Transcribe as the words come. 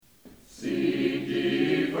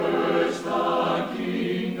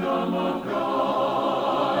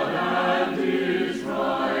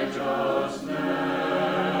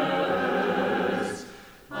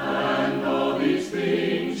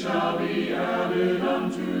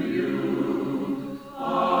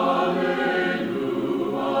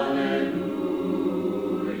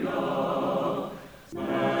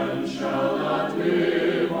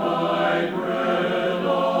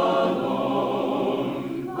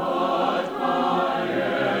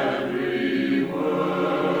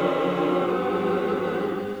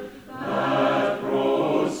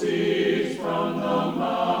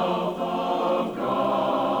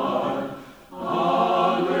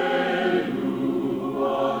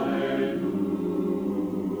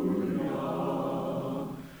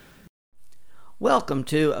Welcome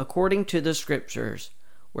to According to the Scriptures,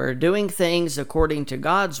 where doing things according to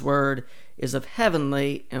God's Word is of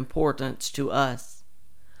heavenly importance to us.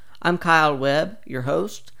 I'm Kyle Webb, your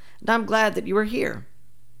host, and I'm glad that you are here.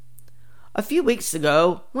 A few weeks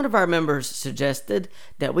ago, one of our members suggested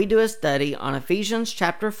that we do a study on Ephesians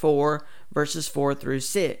chapter 4, verses 4 through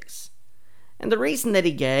 6. And the reason that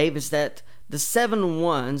he gave is that the 7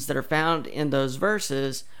 ones that are found in those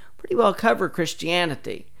verses pretty well cover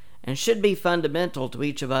Christianity and should be fundamental to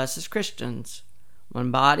each of us as Christians.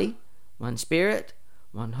 One body, one spirit,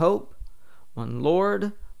 one hope, one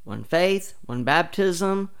Lord, one faith, one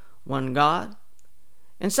baptism, one God.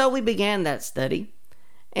 And so we began that study.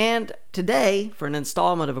 And today, for an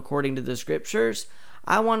installment of According to the Scriptures,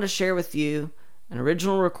 I want to share with you an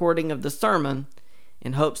original recording of the sermon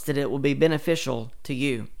in hopes that it will be beneficial to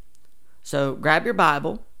you. So grab your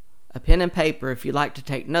Bible, a pen and paper if you'd like to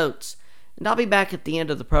take notes, and I'll be back at the end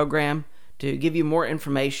of the program to give you more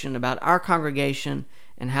information about our congregation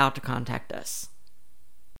and how to contact us.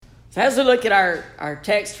 So as we look at our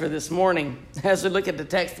text for this morning, as we look at the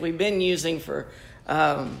text we've been using for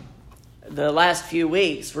the last few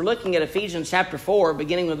weeks, we're looking at Ephesians chapter 4,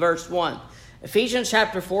 beginning with verse 1. Ephesians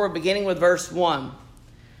chapter 4, beginning with verse 1.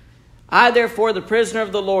 I, therefore, the prisoner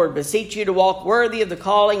of the Lord, beseech you to walk worthy of the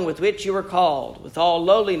calling with which you were called, with all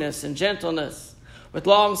lowliness and gentleness, with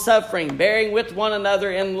long suffering, bearing with one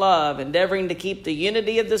another in love, endeavoring to keep the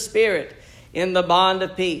unity of the Spirit in the bond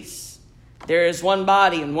of peace. There is one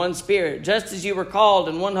body and one Spirit, just as you were called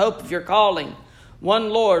in one hope of your calling, one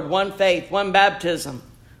Lord, one faith, one baptism,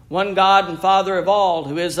 one God and Father of all,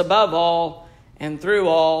 who is above all and through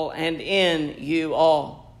all and in you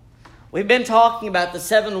all. We've been talking about the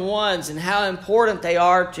 7 ones and how important they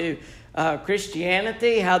are to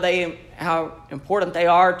Christianity, how important they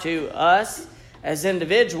are to us as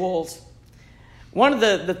individuals. One of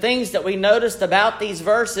the things that we noticed about these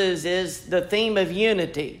verses is the theme of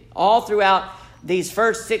unity. All throughout these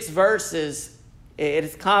first 6 verses, it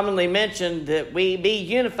is commonly mentioned that we be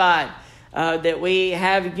unified, that we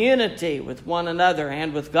have unity with one another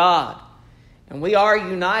and with God. And we are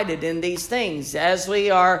united in these things as we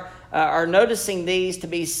are noticing these to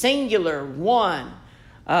be singular, one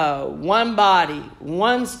body,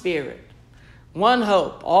 one Spirit, one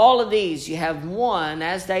hope. All of these, you have one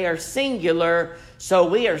as they are singular, so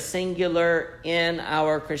we are singular in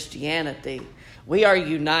our Christianity. We are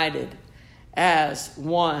united as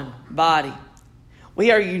one body.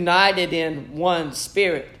 We are united in one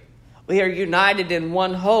Spirit. We are united in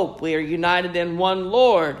one hope. We are united in one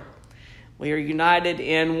Lord. We are united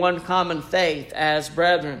in one common faith as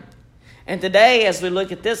brethren. And today, as we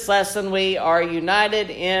look at this lesson, we are united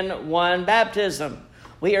in one baptism.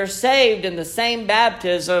 We are saved in the same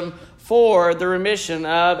baptism for the remission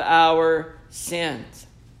of our sins.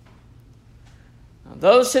 Now,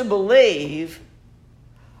 those who believe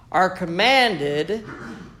are commanded,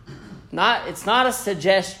 it's not a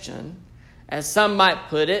suggestion, as some might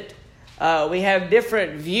put it. We have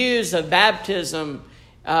different views of baptism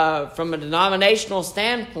from a denominational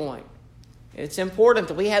standpoint. It's important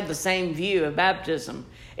that we have the same view of baptism.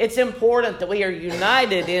 It's important that we are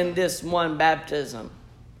united in this one baptism.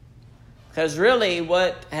 Because really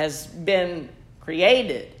what has been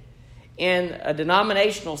created in a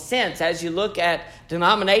denominational sense, as you look at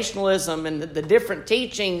denominationalism and the different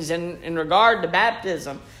teachings in regard to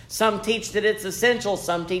baptism, some teach that it's essential,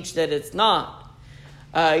 some teach that it's not.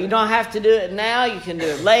 You don't have to do it now, you can do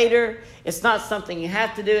it later. It's not something you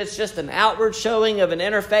have to do, it's just an outward showing of an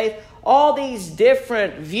inner faith. All these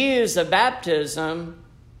different views of baptism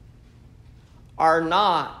are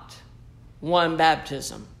not one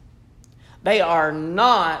baptism. They are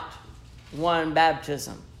not one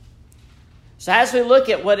baptism. So as we look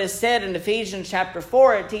at what is said in Ephesians chapter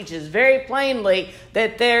 4, it teaches very plainly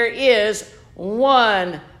that there is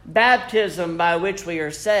one baptism by which we are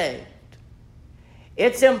saved.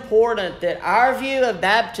 It's important that our view of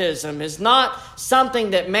baptism is not something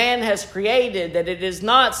that man has created, that it is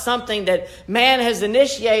not something that man has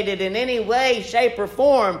initiated in any way, shape, or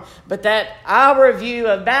form, but that our view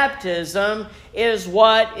of baptism is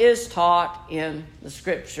what is taught in the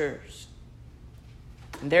Scriptures.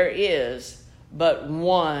 And there is but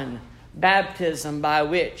one baptism by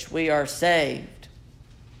which we are saved.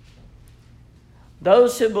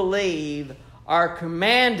 Those who believe are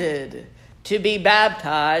commanded to be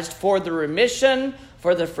baptized for the remission,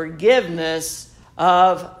 for the forgiveness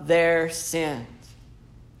of their sins.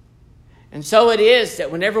 And so it is that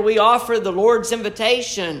whenever we offer the Lord's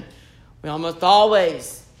invitation, we almost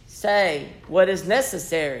always say what is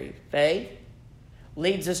necessary. Faith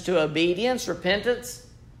leads us to obedience, repentance,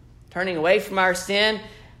 turning away from our sin,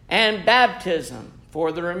 and baptism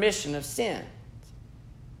for the remission of sins.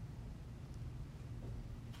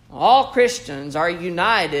 All Christians are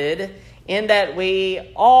united in that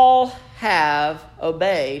we all have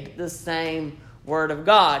obeyed the same Word of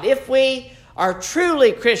God. If we are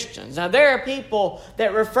truly Christians, now there are people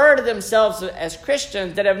that refer to themselves as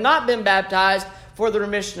Christians that have not been baptized for the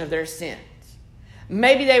remission of their sins.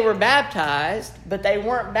 Maybe they were baptized, but they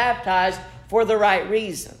weren't baptized for the right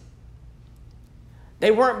reason.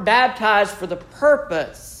 They weren't baptized for the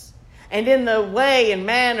purpose and in the way and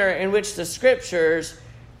manner in which the Scriptures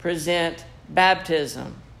present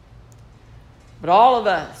baptism. But all of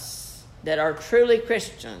us that are truly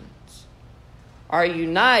Christians are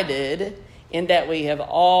united in that we have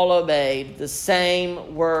all obeyed the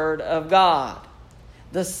same Word of God,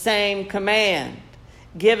 the same command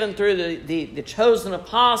given through the chosen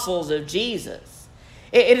apostles of Jesus.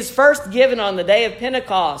 It is first given on the day of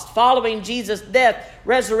Pentecost, following Jesus' death,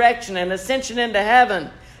 resurrection, and ascension into heaven.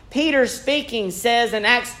 Peter speaking says in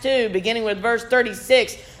Acts 2, beginning with verse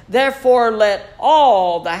 36, "Therefore let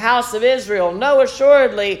all the house of Israel know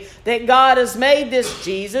assuredly that God has made this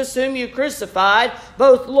Jesus, whom you crucified,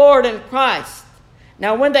 both Lord and Christ."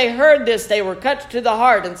 Now when they heard this, they were cut to the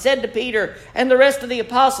heart and said to Peter and the rest of the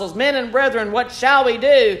apostles, "Men and brethren, what shall we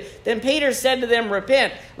do?" Then Peter said to them,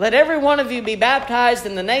 "Repent, let every one of you be baptized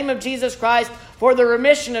in the name of Jesus Christ for the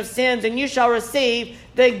remission of sins, and you shall receive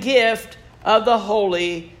the gift of the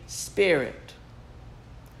Holy Spirit."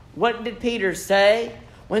 What did Peter say?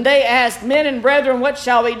 When they asked, "Men and brethren, what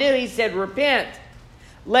shall we do?" he said, "Repent.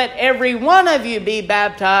 Let every one of you be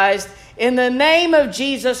baptized in the name of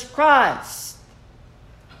Jesus Christ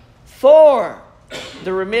for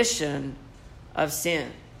the remission of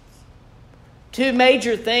sins." Two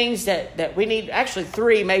major things that we need, actually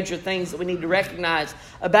three major things that we need to recognize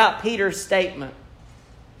about Peter's statement.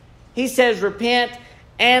 He says, "Repent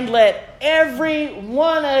and let every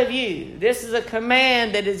one of you." This is a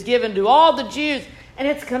command that is given to all the Jews. And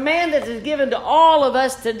it's a command that is given to all of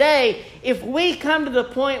us today. If we come to the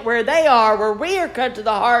point where they are, where we are cut to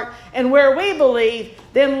the heart, and where we believe,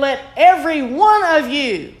 then let every one of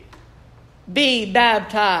you be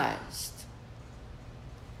baptized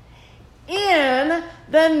in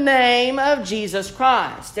the name of Jesus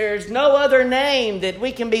Christ. There is no other name that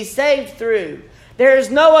we can be saved through. There is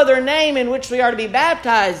no other name in which we are to be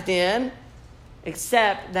baptized in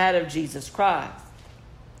except that of Jesus Christ.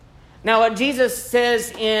 Now, what Jesus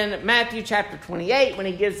says in Matthew chapter 28, when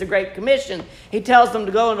he gives the Great Commission, he tells them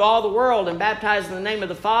to go into all the world and baptize in the name of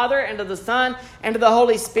the Father and of the Son and of the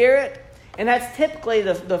Holy Spirit. And that's typically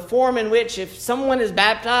the form in which, if someone is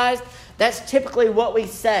baptized, that's typically what we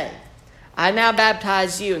say. "I now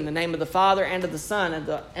baptize you in the name of the Father and of the Son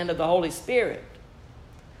and of the Holy Spirit."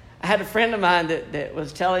 I had a friend of mine that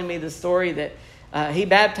was telling me the story that he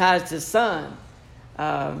baptized his son.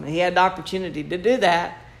 He had the opportunity to do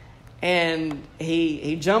that. And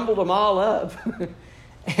he jumbled them all up.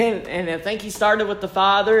 and I think he started with the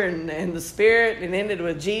Father and the Spirit and ended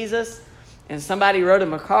with Jesus. And somebody wrote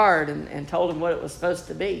him a card and told him what it was supposed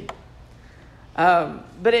to be.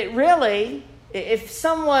 But it really, if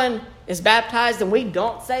someone is baptized and we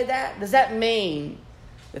don't say that, does that mean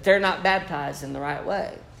that they're not baptized in the right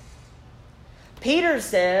way? Peter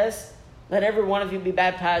says, "Let every one of you be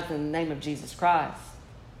baptized in the name of Jesus Christ."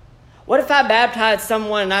 What if I baptized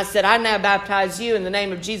someone and I said, "I now baptize you in the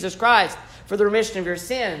name of Jesus Christ for the remission of your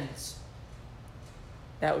sins"?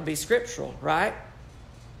 That would be scriptural, right?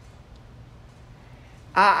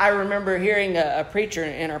 I remember hearing a preacher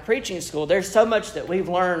in our preaching school. There's so much that we've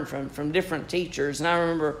learned from different teachers. And I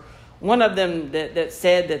remember one of them that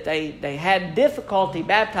said that they had difficulty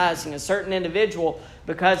baptizing a certain individual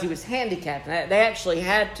because he was handicapped. And they actually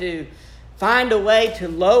had to find a way to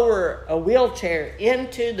lower a wheelchair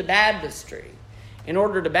into the baptistry in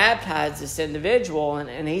order to baptize this individual.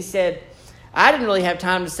 And he said I didn't really have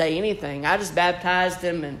time to say anything. I just baptized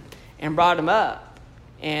him and brought him up.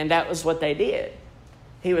 And that was what they did.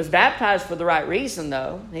 He was baptized for the right reason,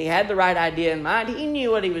 though. He had the right idea in mind. He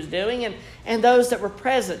knew what he was doing, and those that were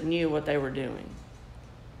present knew what they were doing.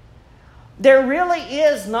 There really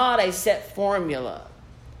is not a set formula.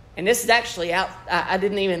 And this is actually out. I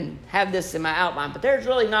didn't even have this in my outline, but there's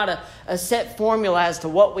really not a set formula as to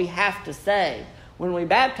what we have to say when we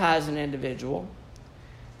baptize an individual.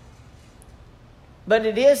 But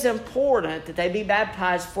it is important that they be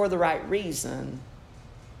baptized for the right reason,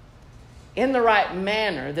 in the right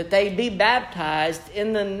manner, that they be baptized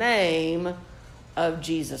in the name of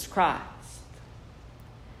Jesus Christ.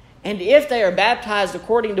 And if they are baptized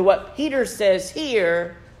according to what Peter says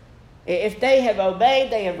here, if they have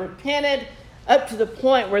obeyed, they have repented up to the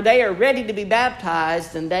point where they are ready to be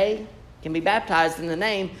baptized, then they can be baptized in the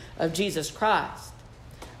name of Jesus Christ.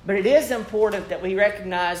 But it is important that we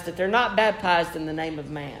recognize that they're not baptized in the name of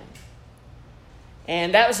man.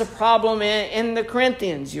 And that was a problem in the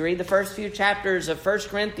Corinthians. You read the first few chapters of 1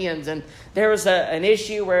 Corinthians, and there was an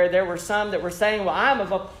issue where there were some that were saying, well,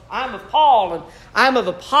 I'm of Paul, and I'm of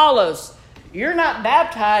Apollos. You're not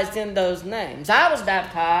baptized in those names. I was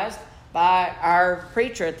baptized by our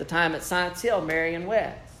preacher at the time at Science Hill, Marion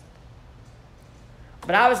West.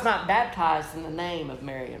 But I was not baptized in the name of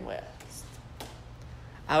Marion West.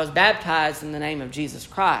 I was baptized in the name of Jesus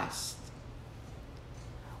Christ.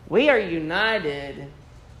 We are united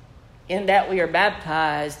in that we are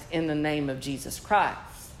baptized in the name of Jesus Christ.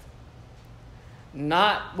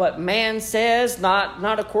 Not what man says,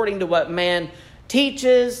 not according to what man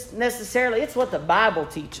teaches necessarily. It's what the Bible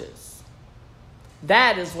teaches.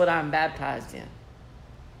 That is what I'm baptized in.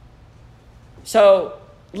 So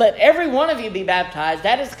let every one of you be baptized.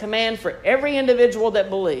 That is a command for every individual that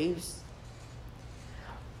believes.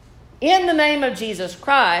 In the name of Jesus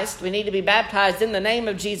Christ, we need to be baptized in the name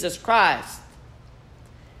of Jesus Christ.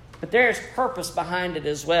 But there is purpose behind it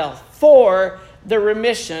as well, for the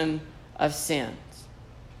remission of sins.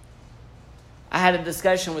 I had a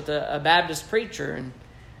discussion with a Baptist preacher,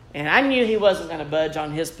 and I knew he wasn't going to budge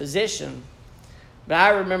on his position. But I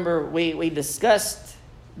remember we discussed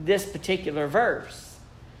this particular verse.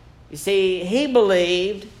 You see, he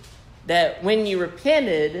believed that when you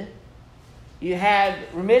repented, you had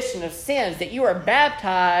remission of sins, that you are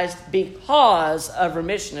baptized because of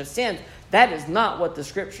remission of sins. That is not what the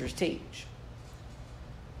Scriptures teach.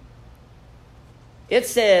 It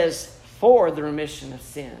says, for the remission of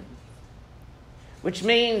sins, which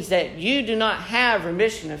means that you do not have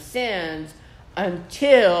remission of sins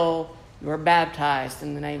until you are baptized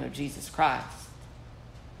in the name of Jesus Christ.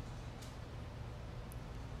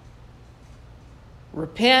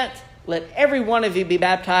 Repent. Let every one of you be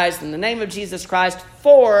baptized in the name of Jesus Christ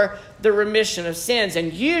for the remission of sins,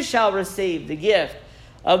 and you shall receive the gift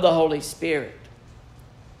of the Holy Spirit.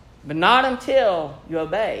 But not until you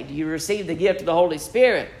obey do you receive the gift of the Holy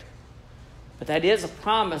Spirit. But that is a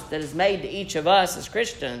promise that is made to each of us as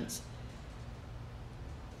Christians.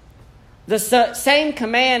 The same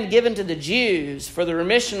command given to the Jews for the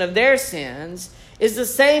remission of their sins is the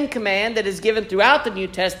same command that is given throughout the New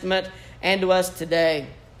Testament and to us today.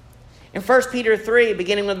 In 1 Peter 3,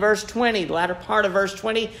 beginning with verse 20, the latter part of verse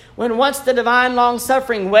 20, when once the divine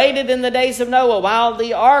long-suffering waited in the days of Noah while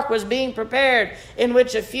the ark was being prepared, in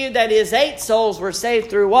which a few, that is 8 souls, were saved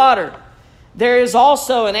through water. There is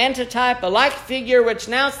also an antitype, a like figure, which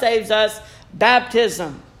now saves us,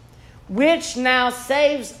 baptism. Which now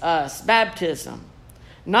saves us, baptism.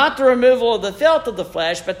 Not the removal of the filth of the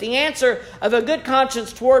flesh, but the answer of a good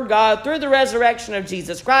conscience toward God through the resurrection of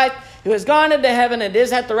Jesus Christ, who has gone into heaven and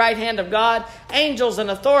is at the right hand of God, angels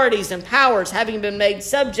and authorities and powers having been made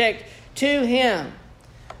subject to him.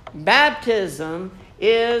 Baptism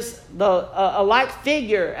is a like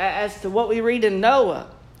figure as to what we read in Noah.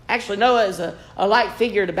 Actually, Noah is a like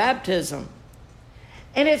figure to baptism.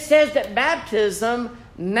 And it says that baptism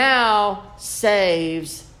now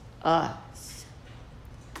saves us.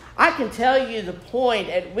 I can tell you the point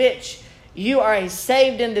at which you are a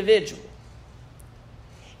saved individual.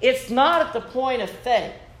 It's not at the point of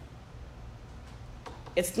faith.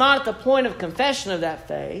 It's not at the point of confession of that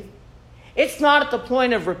faith. It's not at the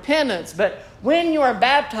point of repentance. But when you are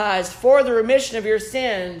baptized for the remission of your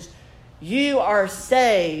sins, you are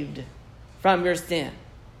saved from your sin.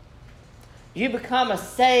 You become a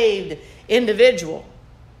saved individual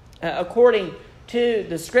according to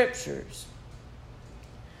the Scriptures.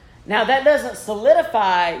 Now, that doesn't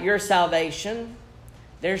solidify your salvation.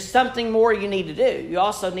 There's something more you need to do. You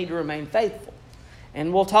also need to remain faithful.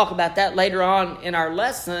 And we'll talk about that later on in our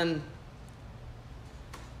lesson.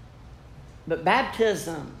 But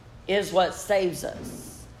baptism is what saves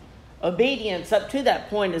us. Obedience up to that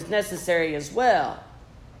point is necessary as well.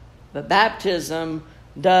 But baptism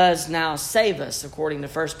does now save us, according to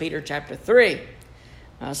 1 Peter chapter 3.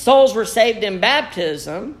 Souls were saved in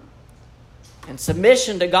baptism and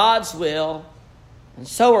submission to God's will, and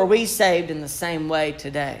so are we saved in the same way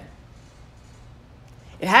today.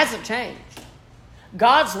 It hasn't changed.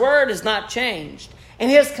 God's word has not changed, and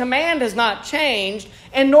His command has not changed,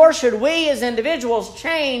 and nor should we as individuals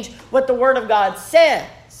change what the Word of God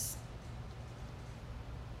says.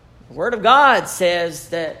 The Word of God says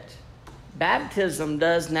that baptism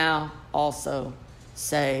does now also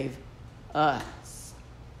save us.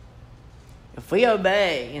 If we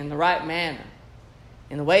obey in the right manner,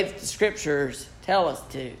 in the way that the Scriptures tell us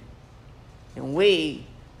to, then we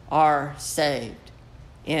are saved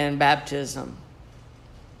in baptism.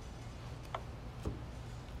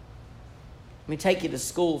 Let me take you to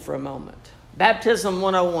school for a moment. Baptism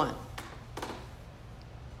 101.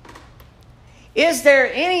 Is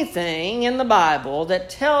there anything in the Bible that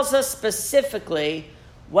tells us specifically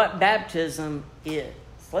what baptism is?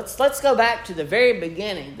 Let's go back to the very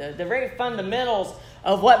beginning, the very fundamentals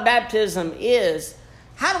of what baptism is.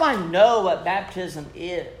 How do I know what baptism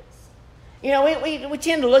is? You know, we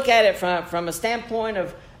tend to look at it from a standpoint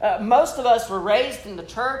of most of us were raised in the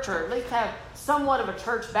church, or at least have somewhat of a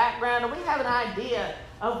church background, and we have an idea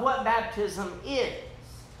of what baptism is.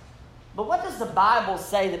 But what does the Bible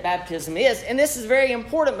say that baptism is? And this is very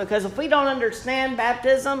important, because if we don't understand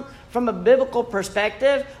baptism from a biblical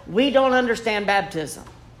perspective, we don't understand baptism.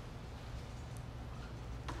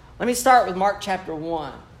 Let me start with Mark chapter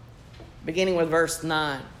 1, beginning with verse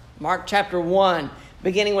 9. Mark chapter 1,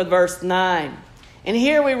 beginning with verse 9. And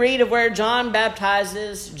here we read of where John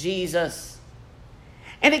baptizes Jesus.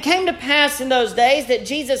 And it came to pass in those days that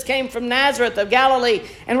Jesus came from Nazareth of Galilee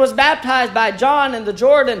and was baptized by John in the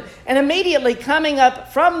Jordan. And immediately coming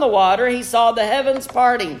up from the water, he saw the heavens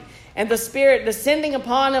parting and the Spirit descending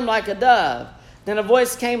upon him like a dove. Then a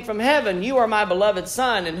voice came from heaven, "You are my beloved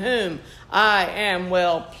Son, in whom I am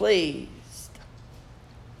well pleased."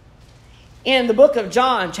 In the book of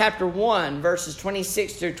John, chapter 1, verses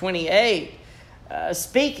 26 through 28,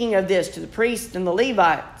 speaking of this to the priests and the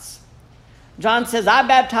Levites, John says, "I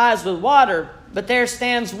baptize with water, but there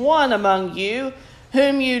stands one among you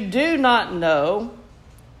whom you do not know.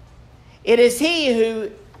 It is he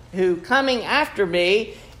who coming after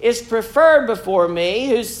me is preferred before me,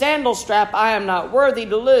 whose sandal strap I am not worthy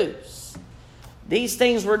to loose." These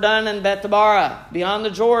things were done in Bethabara, beyond the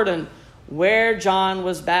Jordan, where John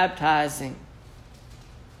was baptizing.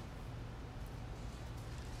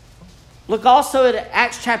 Look also at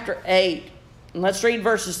Acts chapter 8. And let's read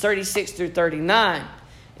verses 36 through 39.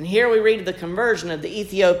 And here we read of the conversion of the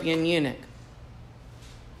Ethiopian eunuch.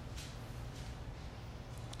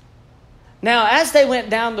 Now, as they went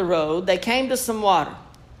down the road, they came to some water.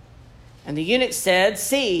 And the eunuch said,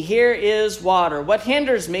 "See, here is water. What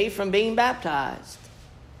hinders me from being baptized?"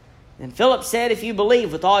 And Philip said, "If you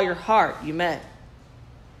believe with all your heart, you may."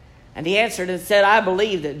 And he answered and said, "I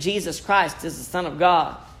believe that Jesus Christ is the Son of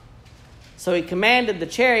God." So he commanded the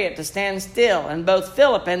chariot to stand still, and both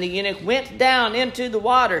Philip and the eunuch went down into the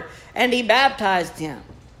water, and he baptized him.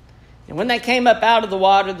 And when they came up out of the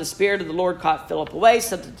water, the Spirit of the Lord caught Philip away,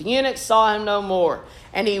 so that the eunuch saw him no more.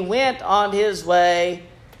 And he went on his way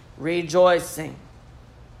rejoicing.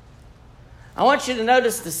 I want you to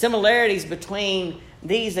notice the similarities between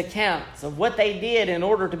these accounts of what they did in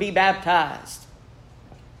order to be baptized.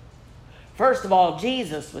 First of all,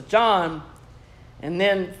 Jesus with John, and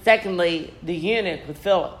then secondly, the eunuch with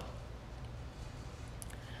Philip.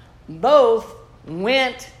 Both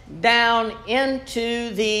went down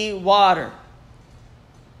into the water.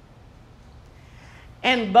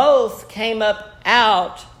 And both came up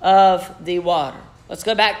out of the water. Let's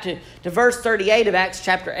go back to verse 38 of Acts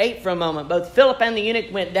chapter 8 for a moment. Both Philip and the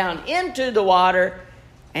eunuch went down into the water,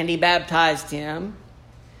 and he baptized him.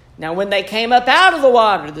 Now when they came up out of the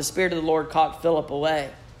water, the Spirit of the Lord caught Philip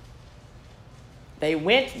away. They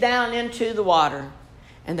went down into the water,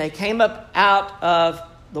 and they came up out of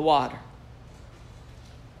the water.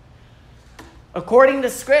 According to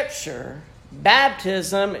Scripture,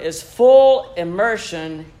 baptism is full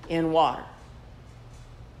immersion in water.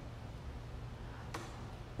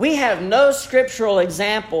 We have no scriptural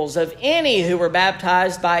examples of any who were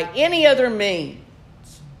baptized by any other means.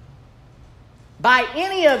 By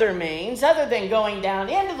any other means other than going down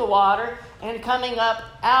into the water and coming up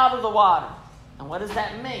out of the water. And what does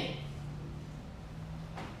that mean?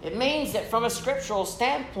 It means that from a scriptural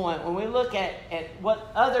standpoint, when we look at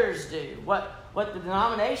what others do, what the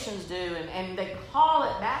denominations do, and they call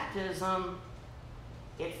it baptism,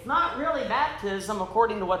 it's not really baptism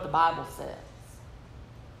according to what the Bible says.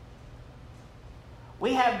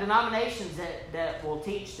 We have denominations that will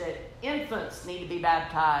teach that infants need to be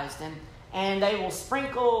baptized, and they will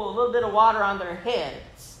sprinkle a little bit of water on their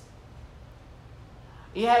heads.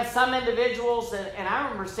 You have some individuals and I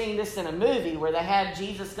remember seeing this in a movie where they had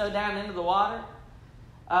Jesus go down into the water,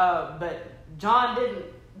 but John didn't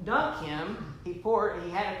dunk him. He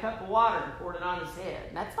had a cup of water and poured it on his head.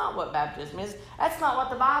 And that's not what baptism is. That's not what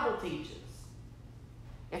the Bible teaches.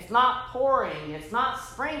 It's not pouring. It's not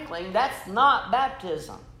sprinkling. That's not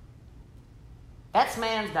baptism. That's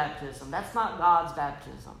man's baptism. That's not God's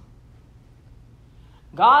baptism.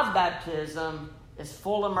 God's baptism is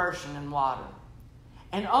full immersion in water.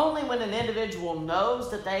 And only when an individual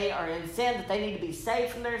knows that they are in sin, that they need to be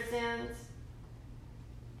saved from their sins,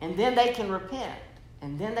 and then they can repent.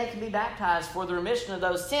 And then they can be baptized for the remission of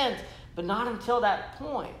those sins, but not until that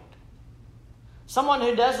point. Someone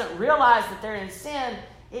who doesn't realize that they're in sin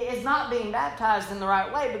is not being baptized in the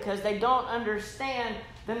right way because they don't understand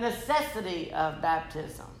the necessity of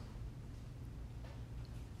baptism.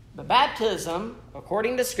 But baptism,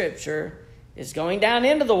 according to Scripture, is going down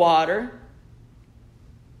into the water,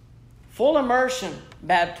 full immersion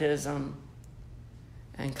baptism,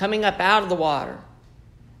 and coming up out of the water,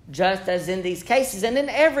 just as in these cases and in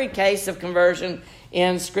every case of conversion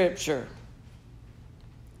in Scripture.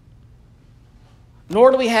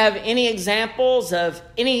 Nor do we have any examples of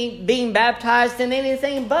any being baptized in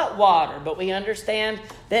anything but water, but we understand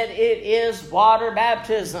that it is water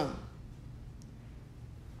baptism.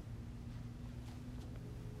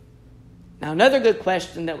 Now, another good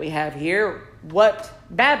question that we have here, what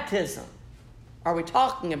baptism are we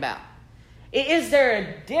talking about? Is there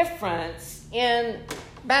a difference in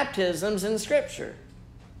baptisms in Scripture?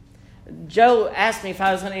 Joe asked me if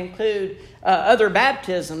I was going to include other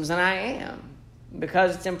baptisms, and I am,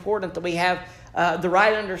 because it's important that we have the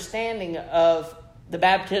right understanding of the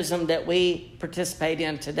baptism that we participate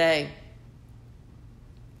in today.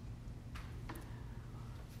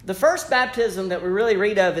 The first baptism that we really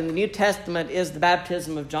read of in the New Testament is the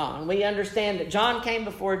baptism of John. We understand that John came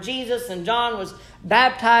before Jesus, and John was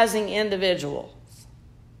baptizing individuals.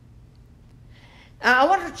 Now, I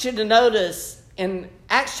want you to notice in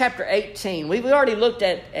Acts chapter 18, we've already looked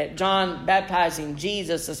at John baptizing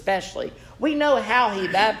Jesus especially. We know how he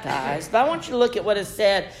baptized, but I want you to look at what is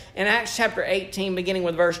said in Acts chapter 18, beginning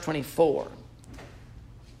with verse 24.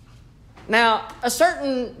 Now, a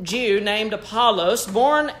certain Jew named Apollos,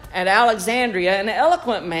 born at Alexandria, an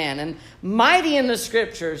eloquent man and mighty in the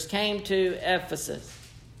Scriptures, came to Ephesus.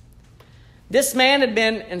 This man had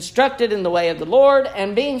been instructed in the way of the Lord,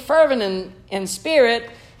 and being fervent in spirit,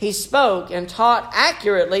 he spoke and taught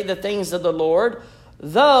accurately the things of the Lord,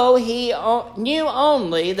 though he knew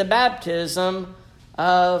only the baptism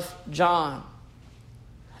of John.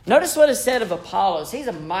 Notice what is said of Apollos. He's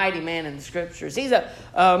a mighty man in the Scriptures. He's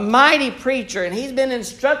a mighty preacher, and he's been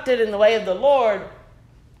instructed in the way of the Lord.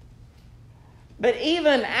 But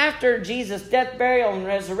even after Jesus' death, burial, and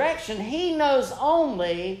resurrection, he knows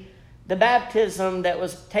only the baptism that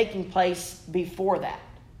was taking place before that.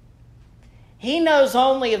 He knows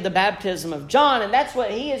only of the baptism of John, and that's what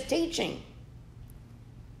he is teaching.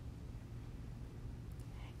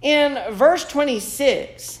 In verse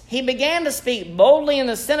 26, he began to speak boldly in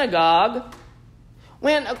the synagogue.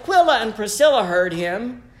 When Aquila and Priscilla heard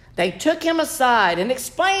him, they took him aside and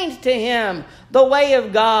explained to him the way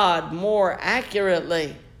of God more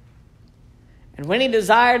accurately. And when he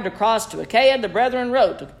desired to cross to Achaia, the brethren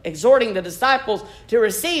wrote, exhorting the disciples to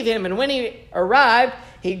receive him. And when he arrived,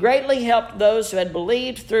 he greatly helped those who had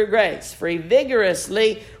believed through grace, for he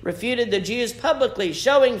vigorously refuted the Jews publicly,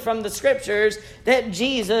 showing from the Scriptures that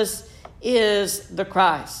Jesus is the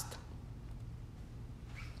Christ.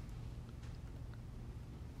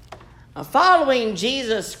 Now, following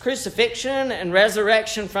Jesus' crucifixion and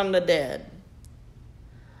resurrection from the dead,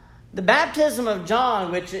 the baptism of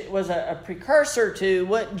John, which was a precursor to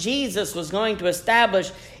what Jesus was going to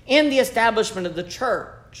establish in the establishment of the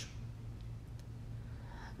church.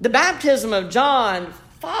 The baptism of John,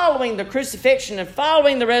 following the crucifixion and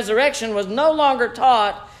following the resurrection, was no longer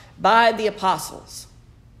taught by the apostles.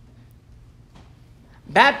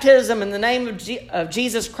 Baptism in the name of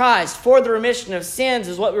Jesus Christ for the remission of sins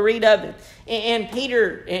is what we read of in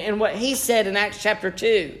Peter and what he said in Acts chapter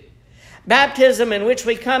 2. Baptism in which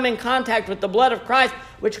we come in contact with the blood of Christ,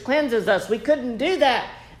 which cleanses us. We couldn't do that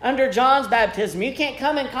under John's baptism. You can't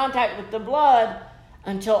come in contact with the blood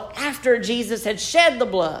until after Jesus had shed the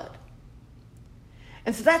blood.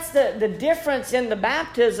 And so that's the difference in the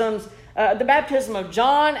baptisms, the baptism of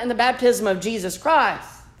John and the baptism of Jesus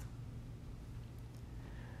Christ.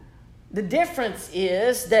 The difference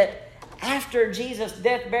is that after Jesus'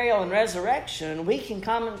 death, burial, and resurrection, we can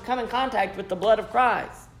come in contact with the blood of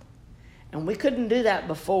Christ. And we couldn't do that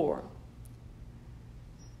before.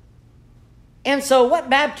 And so what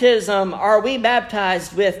baptism are we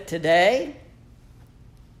baptized with today?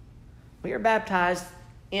 We are baptized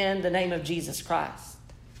in the name of Jesus Christ.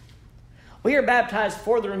 We are baptized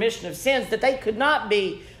for the remission of sins that they could not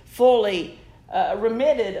be fully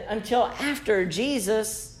remitted until after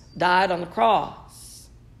Jesus died on the cross.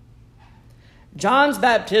 John's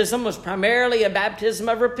baptism was primarily a baptism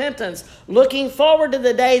of repentance, looking forward to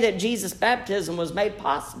the day that Jesus' baptism was made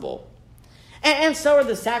possible. And so are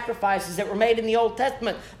the sacrifices that were made in the Old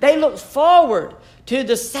Testament. They looked forward to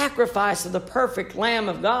the sacrifice of the perfect Lamb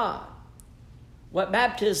of God. What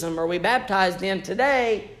baptism are we baptized in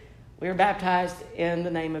today? We are baptized in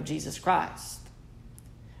the name of Jesus Christ,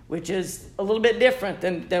 which is a little bit different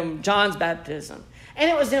than John's baptism. And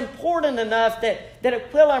it was important enough that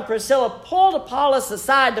Aquila and Priscilla pulled Apollos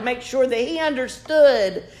aside to make sure that he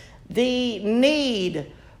understood the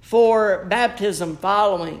need for baptism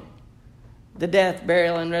following the death,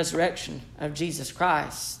 burial, and resurrection of Jesus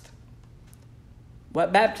Christ.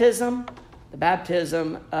 What baptism? The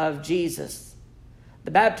baptism of Jesus.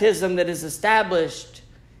 The baptism that is established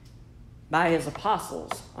by his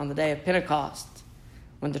apostles on the day of Pentecost,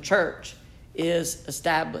 when the church is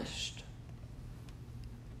established.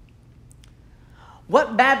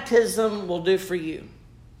 What baptism will do for you?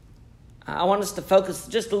 I want us to focus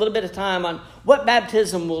just a little bit of time on what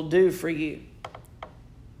baptism will do for you.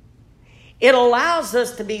 It allows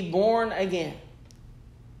us to be born again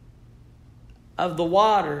of the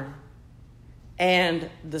water and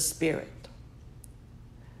the Spirit.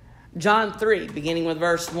 John 3, beginning with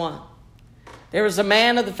verse 1. There was a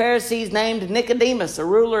man of the Pharisees named Nicodemus, a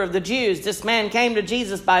ruler of the Jews. This man came to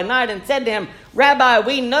Jesus by night and said to him, "Rabbi,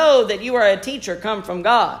 we know that you are a teacher come from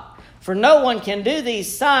God, for no one can do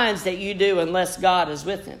these signs that you do unless God is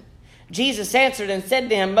with him." Jesus answered and said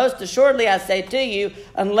to him, "Most assuredly I say to you,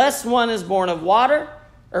 unless one is born of water,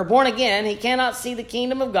 or born again, he cannot see the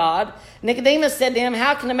kingdom of God." Nicodemus said to him,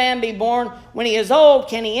 "How can a man be born when he is old?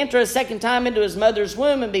 Can he enter a second time into his mother's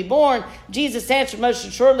womb and be born?" Jesus answered, "Most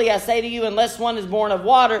assuredly I say to you, unless one is born of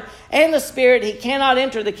water and the Spirit, he cannot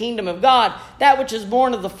enter the kingdom of God. That which is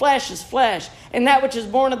born of the flesh is flesh, and that which is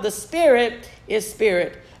born of the Spirit is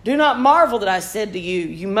spirit. Do not marvel that I said to you,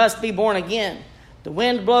 you must be born again. The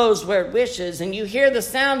wind blows where it wishes, and you hear the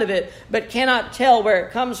sound of it, but cannot tell where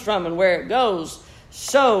it comes from and where it goes.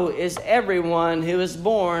 So is everyone who is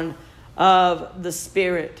born of the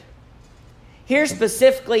Spirit." Here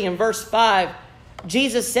specifically in verse 5,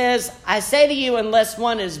 Jesus says, "I say to you, unless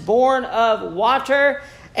one is born of water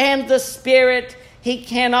and the Spirit, he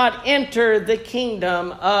cannot enter the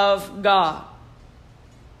kingdom of God."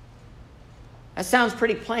 That sounds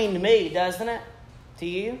pretty plain to me, doesn't it? To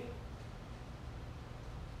you?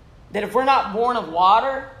 That if we're not born of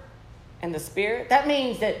water and the Spirit, that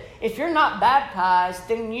means that if you're not baptized,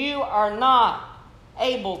 then you are not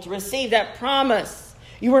able to receive that promise.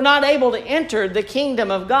 You are not able to enter the kingdom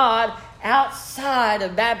of God outside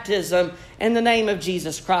of baptism in the name of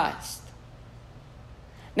Jesus Christ.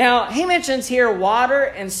 Now, he mentions here water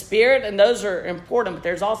and Spirit, and those are important, but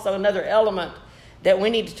there's also another element that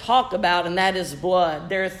we need to talk about, and that is blood.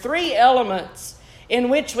 There are three elements in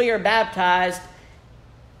which we are baptized: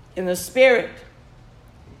 in the Spirit,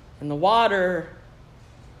 in the water,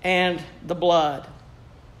 and the blood.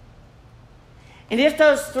 And if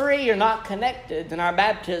those three are not connected, then our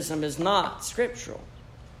baptism is not scriptural.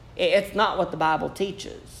 It's not what the Bible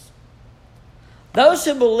teaches. Those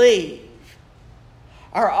who believe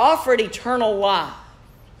are offered eternal life,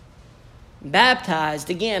 baptized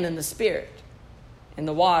again in the Spirit, in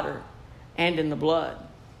the water, and in the blood.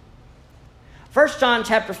 1 John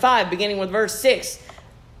chapter 5, beginning with verse 6.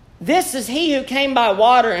 "This is he who came by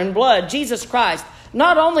water and blood, Jesus Christ,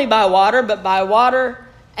 not only by water, but by water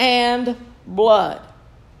and blood.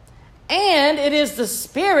 And it is the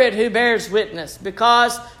Spirit who bears witness,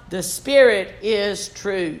 because the Spirit is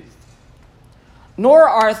truth. For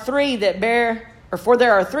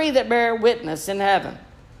there are three that bear witness in heaven: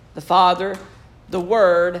 the Father, the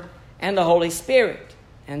Word, and the Holy Spirit.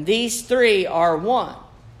 And these three are one.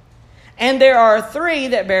 And there are three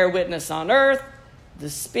that bear witness on earth: the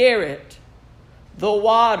Spirit, the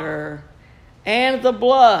water, and the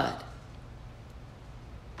blood.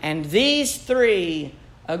 And these three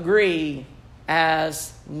agree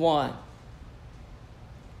as one."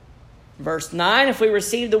 Verse 9, "If we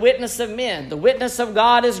receive the witness of men, the witness of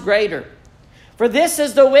God is greater. For this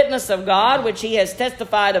is the witness of God, which he has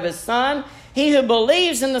testified of his Son. He who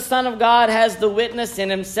believes in the Son of God has the witness in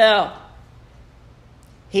himself.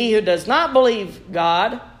 He who does not believe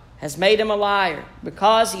God has made him a liar,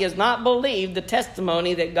 because he has not believed the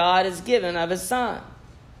testimony that God has given of his Son.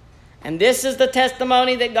 And this is the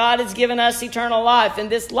testimony that God has given us, eternal life, and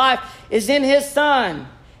this life is in his Son.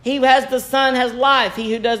 He who has the Son has life.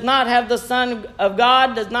 He who does not have the Son of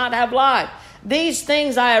God does not have life. These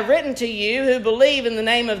things I have written to you who believe in the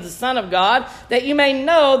name of the Son of God, that you may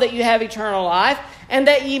know that you have eternal life, and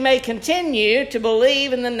that ye may continue to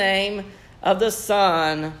believe in the name of the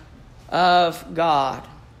Son of God.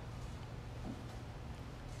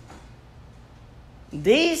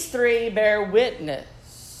 These three bear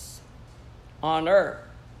witness on earth: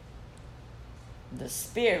 the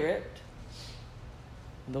Spirit,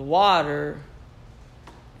 the water,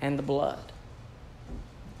 and the blood.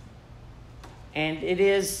 And it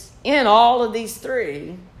is in all of these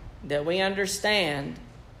three that we understand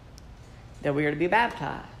that we are to be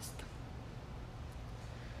baptized.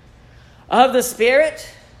 Of the Spirit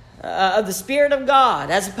of God,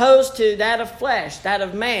 as opposed to that of flesh, that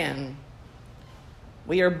of man,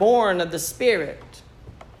 we are born of the Spirit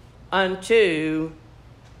unto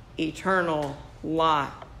eternal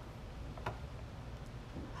life.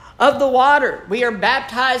 Of the water, we are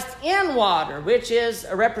baptized in water, which is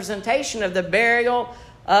a representation of the burial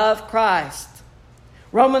of Christ.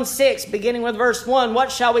 Romans 6, beginning with verse 1,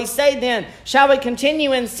 what shall we say then? Shall we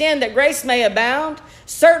continue in sin that grace may abound?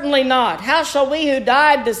 Certainly not. How shall we who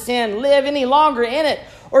died to sin live any longer in it?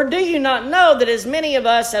 Or do you not know that as many of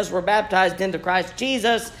us as were baptized into Christ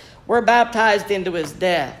Jesus were baptized into his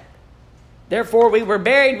death? Therefore we were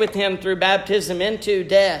buried with him through baptism into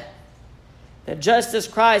death, that just as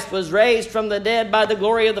Christ was raised from the dead by the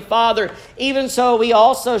glory of the Father, even so we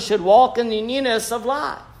also should walk in the newness of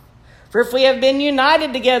life. For if we have been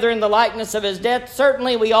united together in the likeness of his death,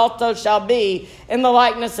 certainly we also shall be in the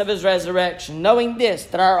likeness of his resurrection, knowing this,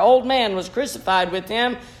 that our old man was crucified with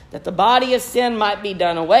him, that the body of sin might be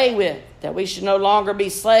done away with, that we should no longer be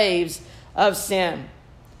slaves of sin.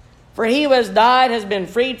 For he who has died has been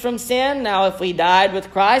freed from sin. Now if we died with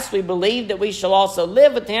Christ, we believe that we shall also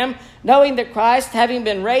live with him, knowing that Christ, having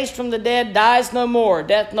been raised from the dead, dies no more.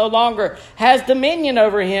 Death no longer has dominion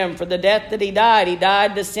over him. For the death that he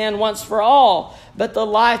died to sin once for all. But the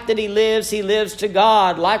life that he lives to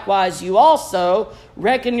God. Likewise, you also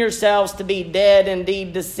reckon yourselves to be dead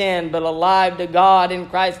indeed to sin, but alive to God in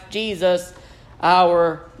Christ Jesus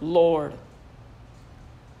our Lord.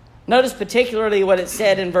 Notice particularly what it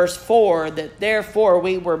said in verse 4, that therefore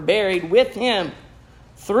we were buried with him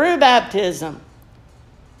through baptism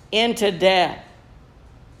into death,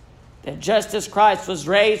 that just as Christ was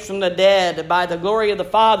raised from the dead by the glory of the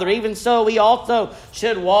Father, even so we also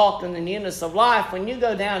should walk in the newness of life. When you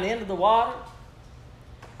go down into the water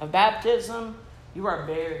of baptism, you are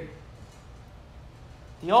buried.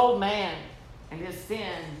 The old man and his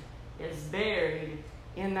sin is buried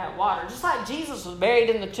in that water. Just like Jesus was buried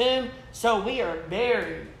in the tomb, so we are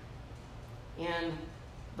buried in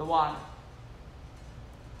the water.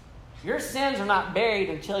 Your sins are not buried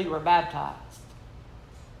until you are baptized.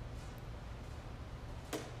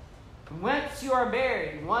 Once you are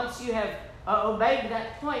buried, once you have obeyed to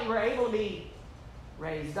that point, you are able to be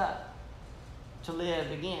raised up to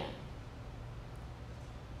live again,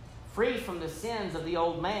 free from the sins of the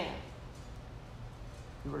old man.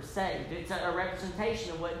 You were saved. It's a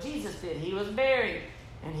representation of what Jesus did. He was buried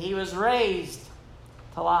and he was raised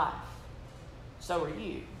to life. So are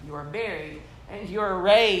you. You are buried and you are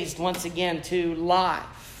raised once again to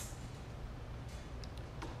life.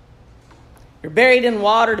 You're buried in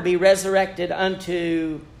water to be resurrected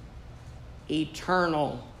unto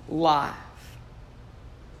eternal life.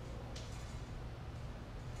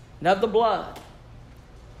 And of the blood,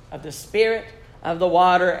 of the Spirit, of the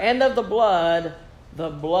water, and of the blood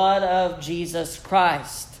of Jesus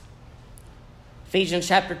Christ. Ephesians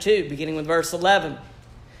chapter 2, beginning with verse 11.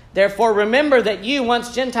 Therefore remember that you,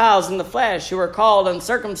 once Gentiles in the flesh, who are called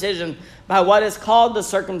uncircumcision by what is called the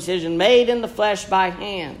circumcision made in the flesh by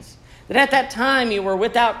hands, that at that time you were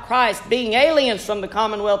without Christ, being aliens from the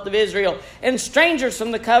commonwealth of Israel and strangers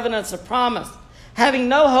from the covenants of promise, having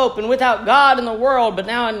no hope and without God in the world, but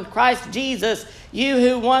now in Christ Jesus, you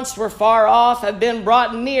who once were far off have been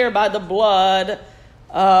brought near by the blood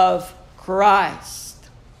of Christ.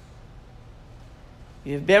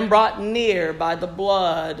 You've been brought near by the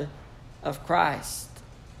blood of Christ.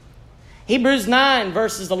 Hebrews 9,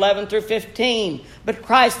 verses 11 through 15. But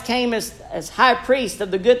Christ came as high priest of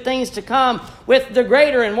the good things to come, with the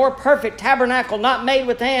greater and more perfect tabernacle, not made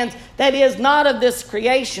with hands, that is, not of this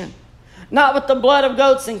creation. Not with the blood of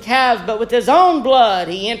goats and calves, but with his own blood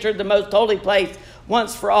he entered the most holy place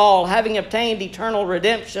once for all, having obtained eternal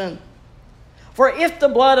redemption. For if the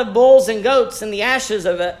blood of bulls and goats and the ashes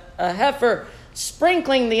of a heifer,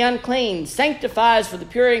 sprinkling the unclean, sanctifies for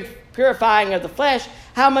the purifying of the flesh,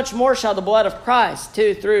 how much more shall the blood of Christ,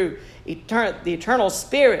 who through the eternal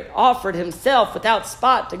Spirit offered himself without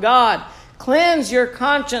spot to God, cleanse your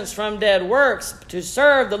conscience from dead works to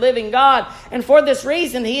serve the living God? And for this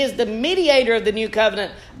reason he is the mediator of the new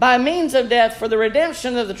covenant, by means of death, for the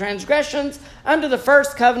redemption of the transgressions under the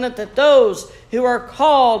first covenant, that those who are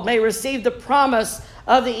called may receive the promise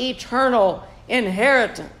of the eternal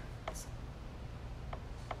inheritance.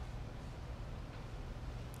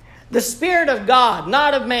 The Spirit of God,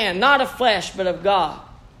 not of man, not of flesh, but of God.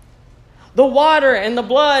 The water and the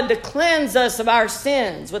blood to cleanse us of our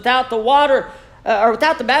sins. Without the water, or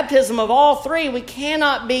without the baptism of all three, we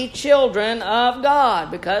cannot be children of God,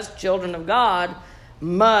 because children of God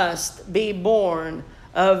must be born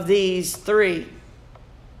of these three.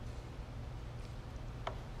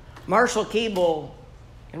 Marshall Keeble,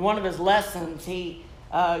 in one of his lessons, he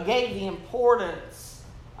gave the importance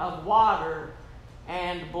of water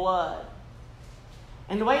and blood.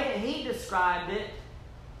 And the way that he described it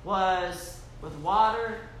was with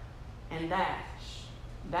water and Dash.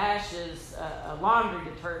 Dash is a laundry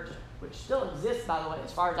detergent, which still exists, by the way,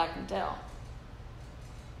 as far as I can tell.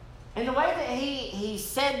 And the way that he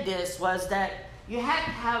said this was that you have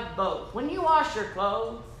to have both. When you wash your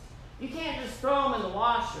clothes, you can't just throw them in the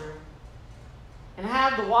washer and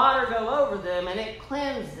have the water go over them and it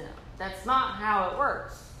cleanses them. That's not how it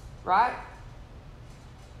works, right?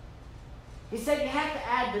 He said you have to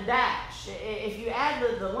add the Dash. If you add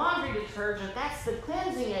the laundry detergent, that's the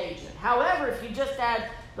cleansing agent. However, if you just add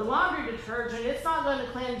the laundry detergent, it's not going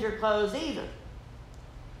to cleanse your clothes either.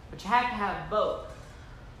 But you have to have both.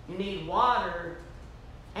 You need water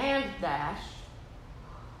and Dash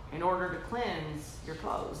in order to cleanse your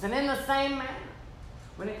clothes. And in the same manner,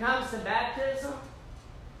 when it comes to baptism,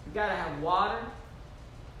 you've got to have water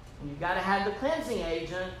and you've got to have the cleansing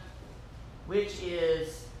agent, which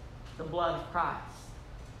is the blood of Christ.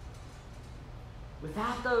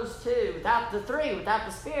 Without those two, without the three, without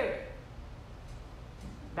the Spirit,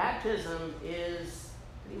 baptism is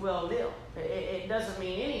pretty well nil. It doesn't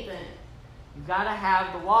mean anything. You've got to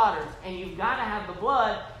have the water and you've got to have the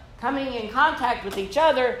blood coming in contact with each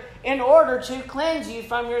other in order to cleanse you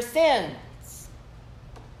from your sins.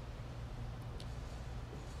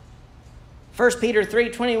 1 Peter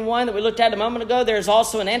 3:21 that we looked at a moment ago, there is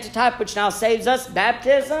also an antitype which now saves us,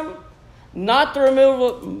 baptism. Not the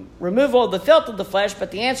removal of the filth of the flesh,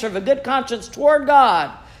 but the answer of a good conscience toward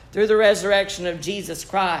God through the resurrection of Jesus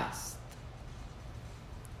Christ.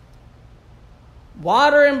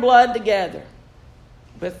 Water and blood together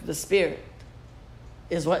with the Spirit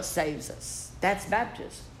is what saves us. That's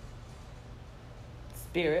baptism.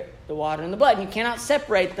 Spirit, the water, and the blood. And you cannot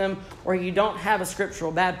separate them or you don't have a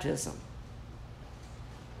scriptural baptism.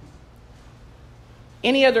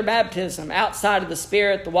 Any other baptism outside of the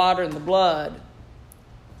Spirit, the water, and the blood,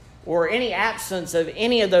 or any absence of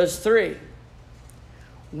any of those three,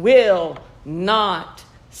 will not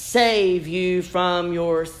save you from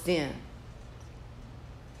your sin.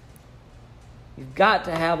 You've got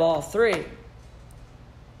to have all three.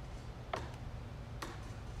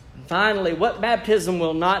 And finally, what baptism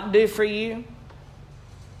will not do for you?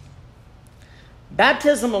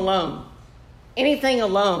 Baptism alone, anything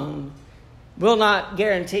alone, will not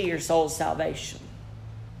guarantee your soul's salvation.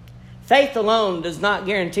 Faith alone does not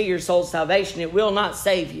guarantee your soul's salvation. It will not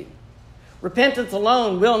save you. Repentance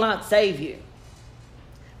alone will not save you.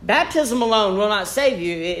 Baptism alone will not save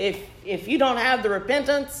you. If you don't have the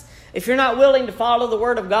repentance, if you're not willing to follow the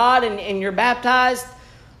Word of God and you're baptized,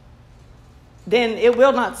 then it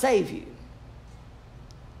will not save you.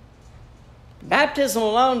 Baptism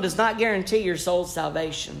alone does not guarantee your soul's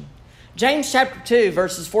salvation. James chapter 2,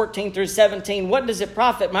 verses 14 through 17. What does it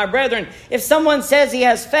profit, my brethren, if someone says he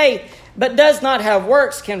has faith but does not have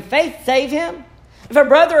works? Can faith save him? If a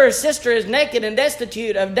brother or sister is naked and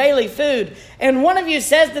destitute of daily food, and one of you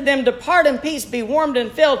says to them, depart in peace, be warmed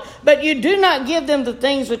and filled, but you do not give them the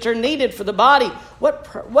things which are needed for the body,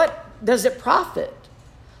 what does it profit?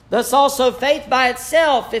 Thus also faith by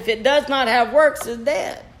itself, if it does not have works, is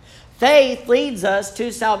dead. Faith leads us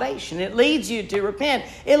to salvation. It leads you to repent.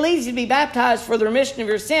 It leads you to be baptized for the remission of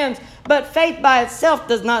your sins. But faith by itself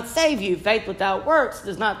does not save you. Faith without works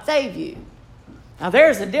does not save you. Now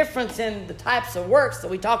there's a difference in the types of works that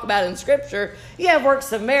we talk about in Scripture. You have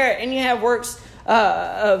works of merit and you have works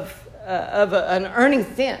of an earning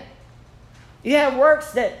sin. You have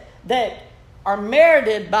works that are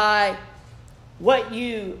merited by what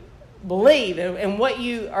you believe and what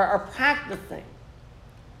you are practicing.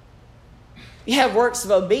 You have works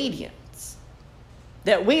of obedience.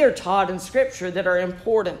 that we are taught in Scripture that are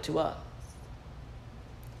important to us.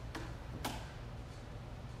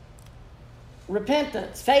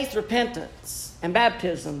 Repentance, faith, repentance, and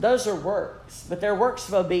baptism, those are works, but they're works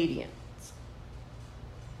of obedience.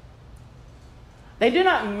 They do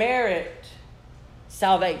not merit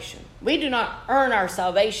salvation. We do not earn our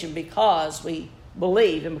salvation because we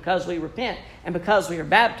believe and because we repent and because we are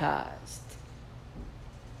baptized.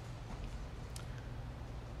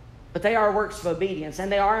 But they are works of obedience, and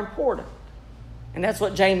they are important. And that's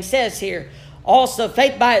what James says here. Also,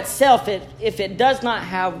 faith by itself, if it does not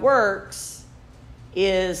have works,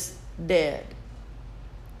 is dead.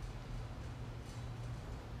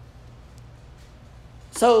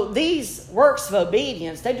 So these works of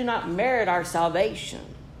obedience, they do not merit our salvation.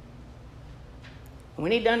 We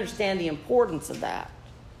need to understand the importance of that.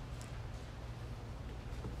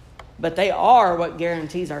 But they are what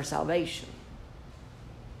guarantees our salvation.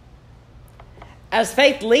 As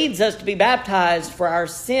faith leads us to be baptized for our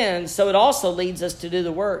sins, so it also leads us to do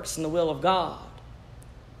the works in the will of God.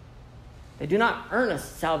 They do not earn us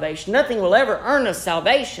salvation. Nothing will ever earn us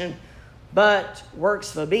salvation, but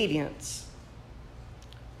works of obedience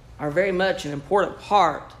are very much an important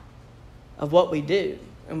part of what we do.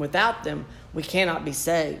 And without them, we cannot be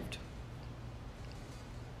saved.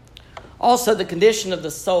 Also, the condition of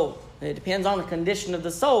the soul. It depends on the condition of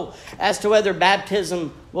the soul as to whether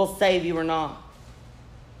baptism will save you or not.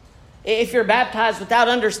 If you're baptized without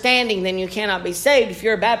understanding, then you cannot be saved. If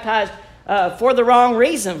you're baptized for the wrong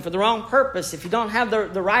reason, for the wrong purpose, if you don't have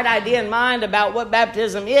the right idea in mind about what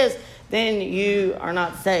baptism is, then you are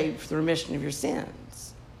not saved for the remission of your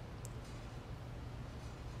sins.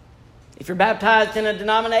 If you're baptized in a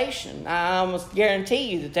denomination, I almost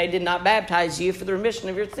guarantee you that they did not baptize you for the remission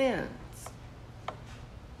of your sins.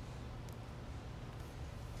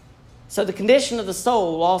 So the condition of the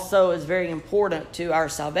soul also is very important to our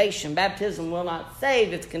salvation. Baptism will not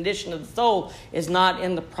save if the condition of the soul is not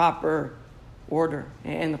in the proper order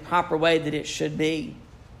and the proper way that it should be.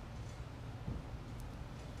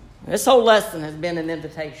 This whole lesson has been an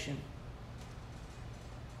invitation.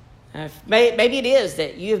 Maybe it is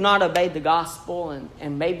that you have not obeyed the gospel,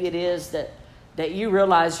 and maybe it is that you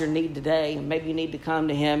realize your need today, and maybe you need to come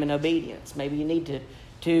to Him in obedience. Maybe you need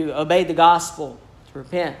to obey the gospel, to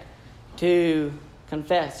repent, to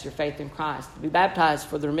confess your faith in Christ, to be baptized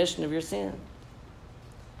for the remission of your sin.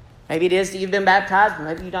 Maybe it is that you've been baptized, but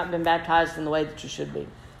maybe you've not been baptized in the way that you should be,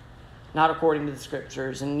 not according to the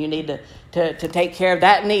Scriptures, and you need to take care of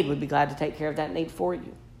that need. We'd be glad to take care of that need for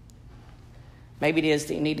you. Maybe it is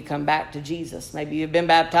that you need to come back to Jesus. Maybe you've been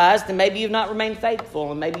baptized and maybe you've not remained faithful,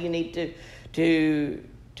 and maybe you need to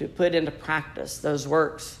put into practice those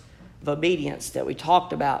works of obedience that we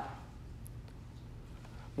talked about.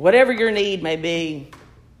 Whatever your need may be,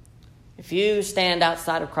 if you stand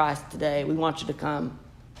outside of Christ today, we want you to come.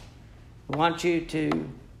 We want you to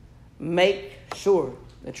make sure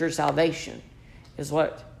that your salvation is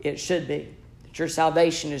what it should be, that your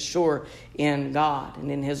salvation is sure in God and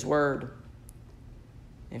in His Word.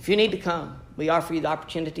 If you need to come, we offer you the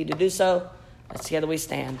opportunity to do so. As together we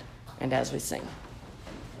stand and as we sing.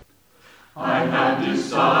 I have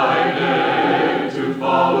decided to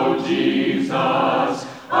follow Jesus.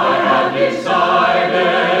 I have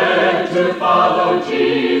decided to follow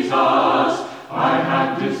Jesus. I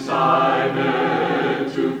have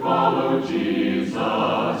decided to follow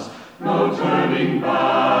Jesus. No turning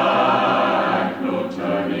back, no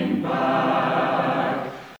turning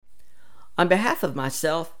back. On behalf of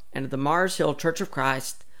myself and the Mars Hill Church of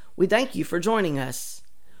Christ, we thank you for joining us.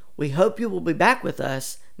 We hope you will be back with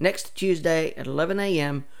us next Tuesday at 11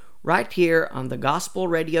 a.m. right here on the Gospel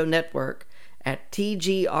Radio Network at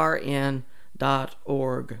tgrn.org.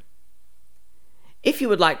 If you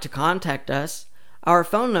would like to contact us, our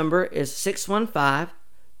phone number is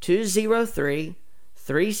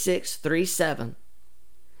 615-203-3637.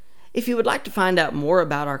 If you would like to find out more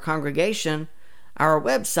about our congregation, our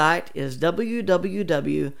website is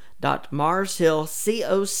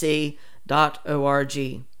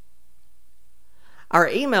www.marshillcoc.org. Our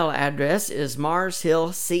email address is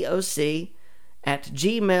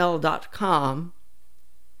marshillcoc@gmail.com.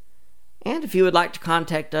 And if you would like to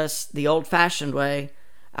contact us the old-fashioned way,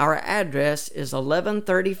 our address is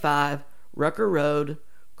 1135 Rucker Road,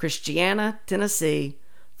 Christiana, Tennessee,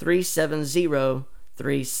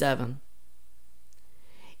 37037.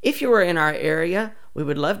 If you are in our area, we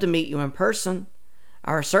would love to meet you in person.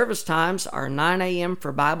 Our service times are 9 a.m.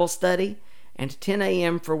 for Bible study and 10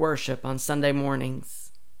 a.m. for worship on Sunday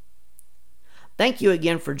mornings. Thank you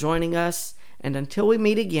again for joining us, and until we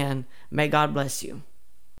meet again, may God bless you.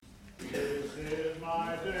 Yes,